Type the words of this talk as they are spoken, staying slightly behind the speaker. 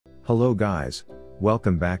Hello guys,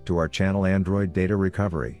 welcome back to our channel Android Data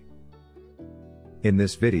Recovery. In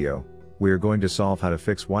this video, we are going to solve how to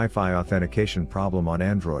fix Wi-Fi authentication problem on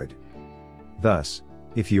Android. Thus,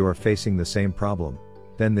 if you are facing the same problem,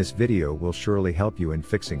 then this video will surely help you in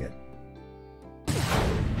fixing it.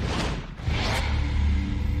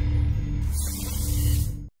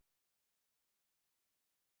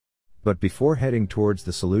 But before heading towards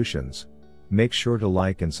the solutions, make sure to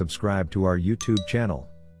like and subscribe to our YouTube channel.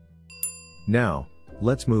 Now,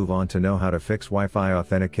 let's move on to know how to fix Wi-Fi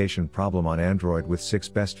authentication problem on Android with 6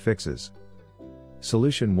 best fixes.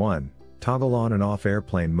 Solution 1. Toggle on and off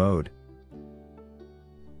airplane mode.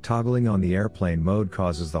 Toggling on the airplane mode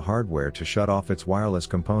causes the hardware to shut off its wireless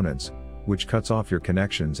components, which cuts off your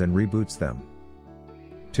connections and reboots them.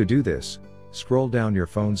 To do this, scroll down your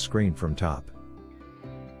phone's screen from top.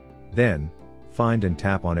 Then, find and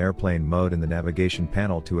tap on airplane mode in the navigation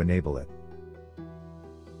panel to enable it.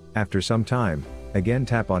 After some time, again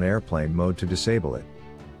tap on airplane mode to disable it.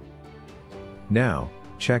 Now,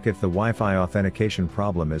 check if the Wi-Fi authentication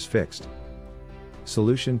problem is fixed.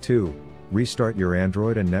 Solution 2. Restart your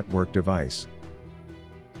Android and network device.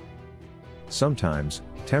 Sometimes,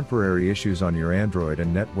 temporary issues on your Android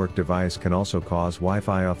and network device can also cause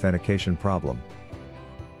Wi-Fi authentication problem.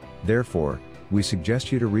 Therefore, we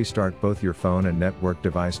suggest you to restart both your phone and network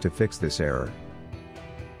device to fix this error.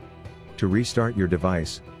 To restart your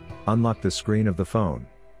device, unlock the screen of the phone.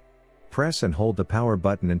 Press and hold the power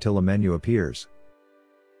button until a menu appears.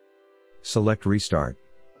 Select Restart.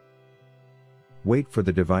 Wait for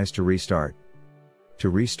the device to restart. To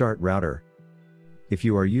restart router. If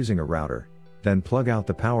you are using a router, then plug out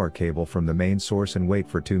the power cable from the main source and wait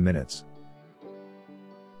for 2 minutes.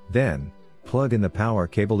 Then, plug in the power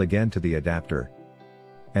cable again to the adapter,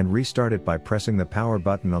 and restart it by pressing the power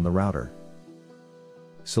button on the router.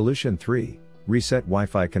 Solution 3. Reset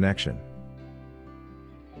Wi-Fi connection.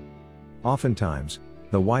 Oftentimes,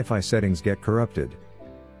 the Wi-Fi settings get corrupted.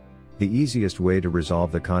 The easiest way to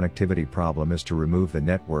resolve the connectivity problem is to remove the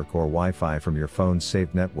network or Wi-Fi from your phone's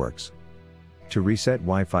saved networks. To reset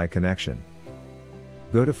Wi-Fi connection,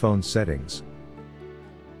 go to Phone Settings.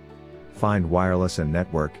 Find Wireless and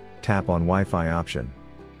Network, tap on Wi-Fi option.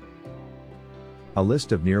 A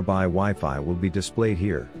list of nearby Wi-Fi will be displayed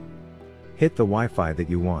here. Hit the Wi-Fi that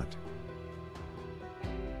you want.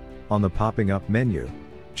 On the popping up menu,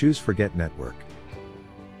 choose Forget Network.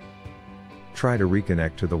 Try to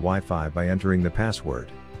reconnect to the Wi-Fi by entering the password.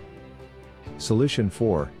 Solution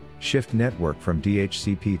 4. Shift network from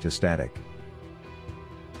DHCP to static.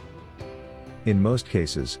 In most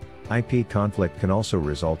cases, IP conflict can also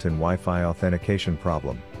result in Wi-Fi authentication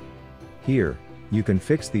problem. Here, you can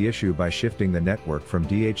fix the issue by shifting the network from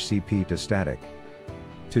DHCP to static.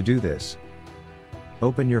 To do this,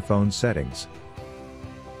 open your phone's settings.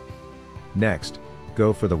 Next,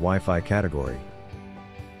 go for the Wi-Fi category.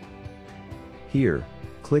 Here,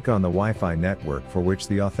 click on the Wi-Fi network for which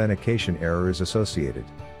the authentication error is associated.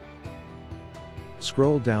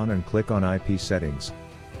 Scroll down and click on IP settings,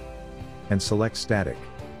 and select static.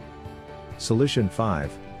 Solution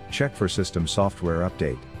 5. Check for system software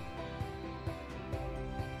update.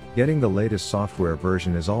 Getting the latest software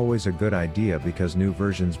version is always a good idea because new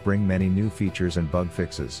versions bring many new features and bug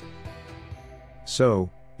fixes. So,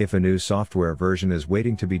 if a new software version is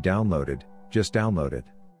waiting to be downloaded, just download it.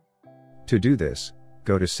 To do this,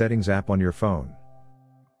 go to Settings app on your phone.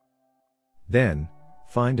 Then,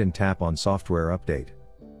 find and tap on Software Update.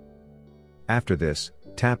 After this,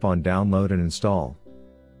 tap on Download and Install.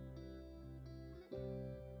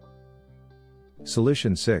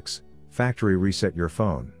 Solution 6. Factory reset your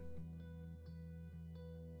phone.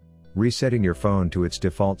 Resetting your phone to its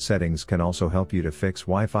default settings can also help you to fix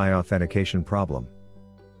Wi-Fi authentication problem.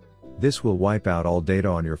 This will wipe out all data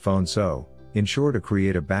on your phone, so ensure to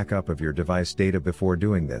create a backup of your device data before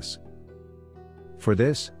doing this. For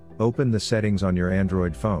this, open the settings on your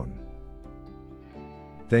Android phone.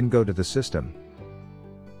 Then go to the system.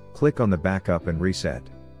 Click on the backup and reset.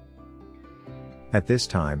 At this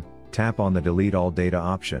time, tap on the Delete All Data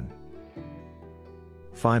option.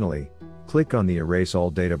 Finally, click on the Erase All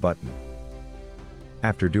Data button.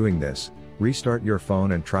 After doing this, restart your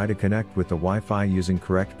phone and try to connect with the Wi-Fi using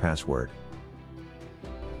correct password.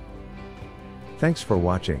 Thanks for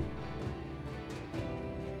watching.